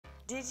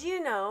Did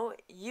you know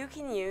you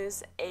can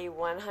use a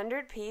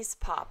 100-piece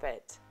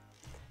poppet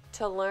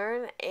to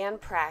learn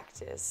and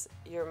practice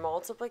your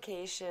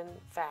multiplication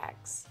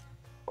facts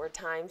or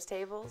times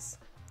tables?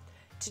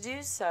 To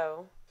do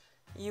so,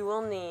 you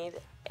will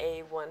need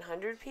a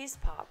 100-piece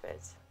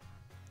poppet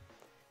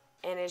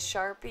and a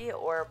Sharpie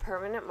or a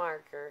permanent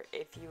marker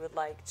if you would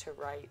like to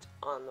write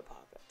on the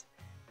poppet.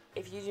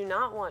 If you do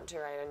not want to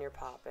write on your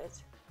poppet,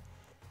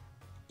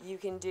 you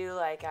can do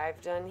like I've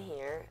done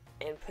here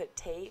and put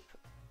tape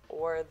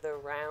or the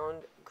round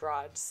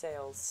garage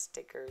sales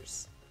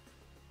stickers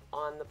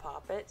on the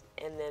poppet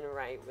and then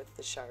write with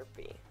the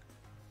Sharpie.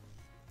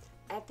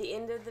 At the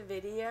end of the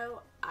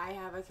video, I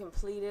have a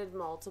completed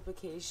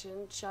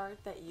multiplication chart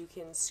that you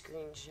can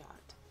screenshot.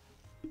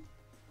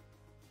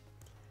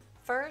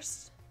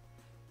 First,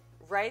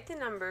 write the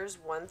numbers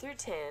 1 through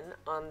 10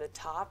 on the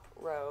top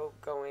row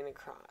going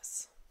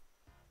across.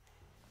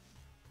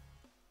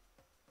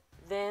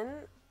 Then,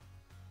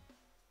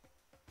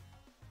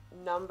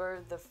 number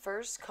the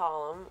first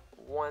column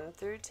 1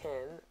 through 10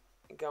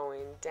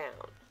 going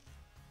down,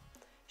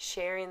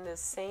 sharing the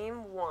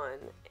same 1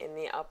 in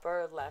the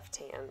upper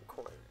left-hand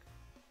corner.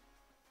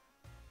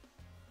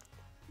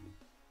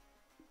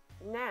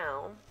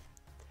 Now,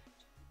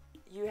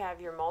 you have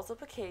your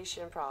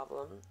multiplication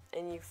problem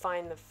and you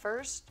find the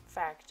first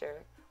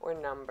factor or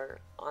number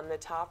on the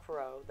top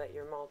row that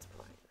you're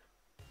multiplying.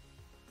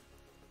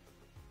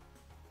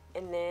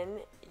 And then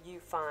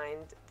you find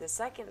the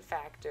second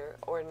factor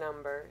or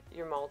number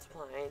you're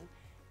multiplying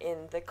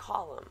in the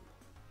column.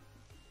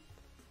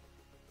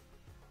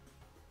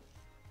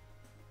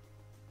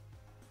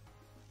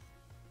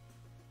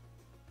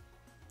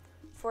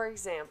 For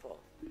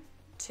example,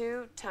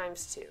 2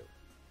 times 2.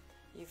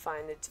 You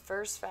find the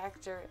first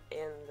factor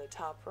in the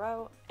top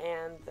row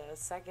and the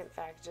second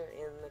factor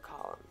in the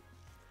column.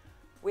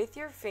 With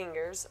your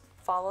fingers,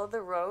 follow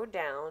the row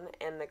down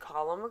and the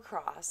column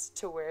across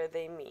to where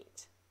they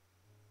meet.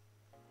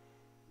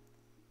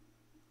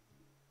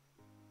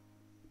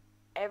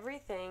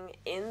 Everything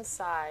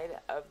inside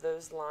of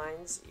those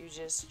lines you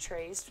just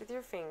traced with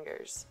your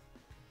fingers,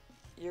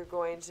 you're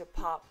going to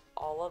pop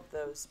all of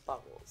those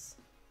bubbles.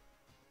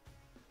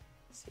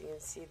 So you can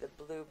see the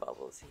blue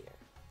bubbles here.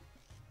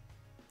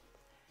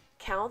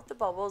 Count the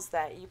bubbles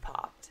that you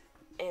popped,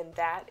 and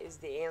that is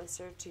the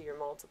answer to your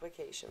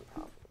multiplication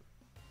problem.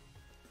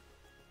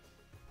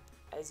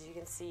 As you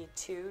can see,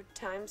 2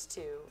 times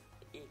 2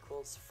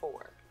 equals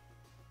 4.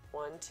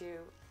 1, 2,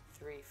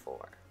 3,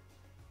 4.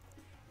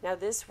 Now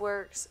this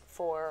works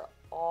for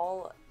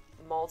all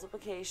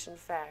multiplication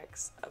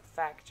facts of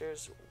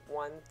factors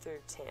 1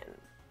 through 10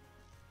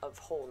 of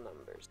whole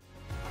numbers.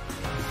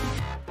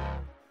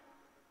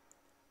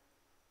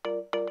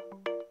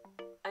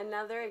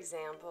 Another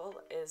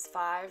example is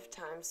 5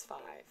 times 5.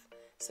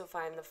 So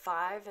find the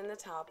 5 in the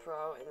top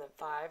row and the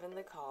 5 in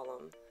the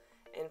column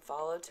and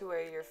follow to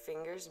where your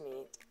fingers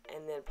meet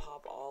and then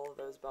pop all of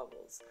those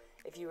bubbles.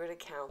 If you were to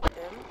count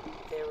them,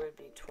 there would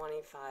be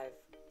 25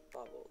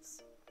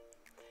 bubbles.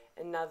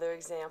 Another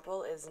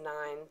example is 9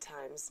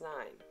 times 9.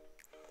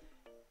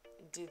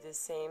 Do the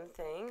same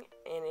thing,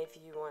 and if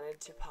you wanted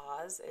to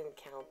pause and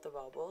count the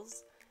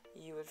bubbles,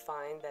 you would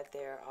find that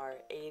there are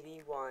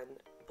 81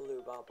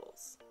 blue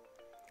bubbles.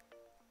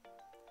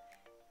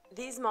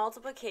 These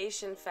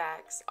multiplication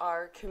facts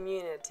are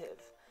commutative,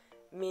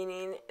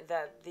 meaning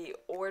that the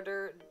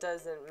order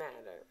doesn't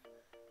matter.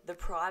 The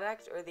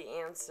product or the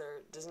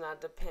answer does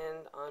not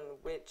depend on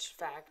which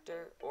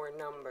factor or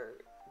number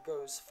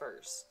goes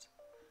first.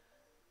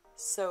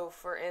 So,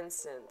 for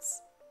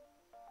instance,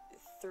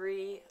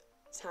 3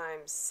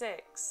 times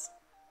 6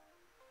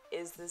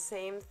 is the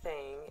same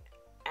thing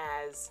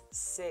as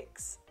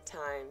 6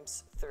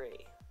 times 3.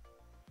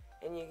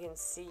 And you can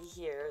see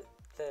here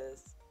the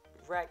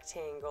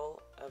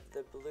rectangle of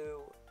the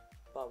blue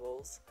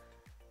bubbles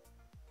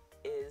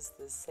is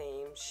the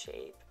same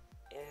shape.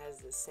 It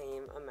has the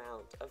same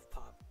amount of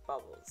pop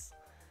bubbles.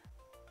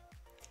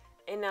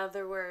 In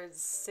other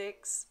words,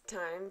 6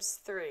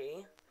 times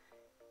 3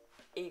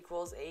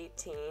 equals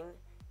 18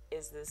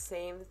 is the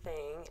same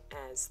thing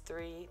as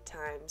 3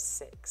 times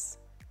 6,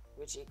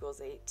 which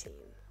equals 18.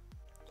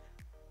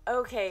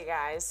 Okay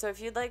guys, so if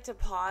you'd like to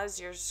pause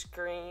your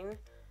screen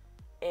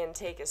and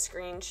take a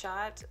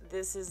screenshot,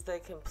 this is the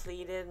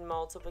completed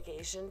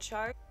multiplication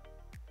chart.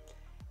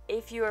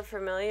 If you are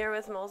familiar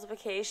with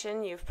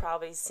multiplication, you've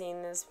probably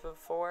seen this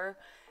before.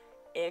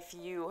 If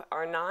you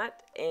are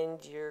not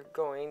and you're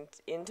going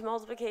into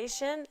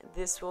multiplication,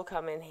 this will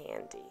come in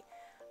handy.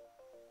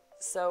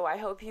 So I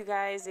hope you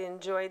guys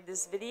enjoyed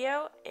this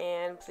video,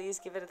 and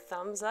please give it a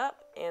thumbs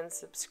up and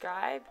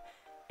subscribe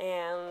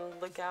and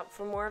look out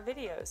for more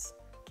videos.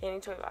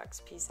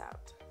 CandyToyBox, peace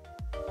out.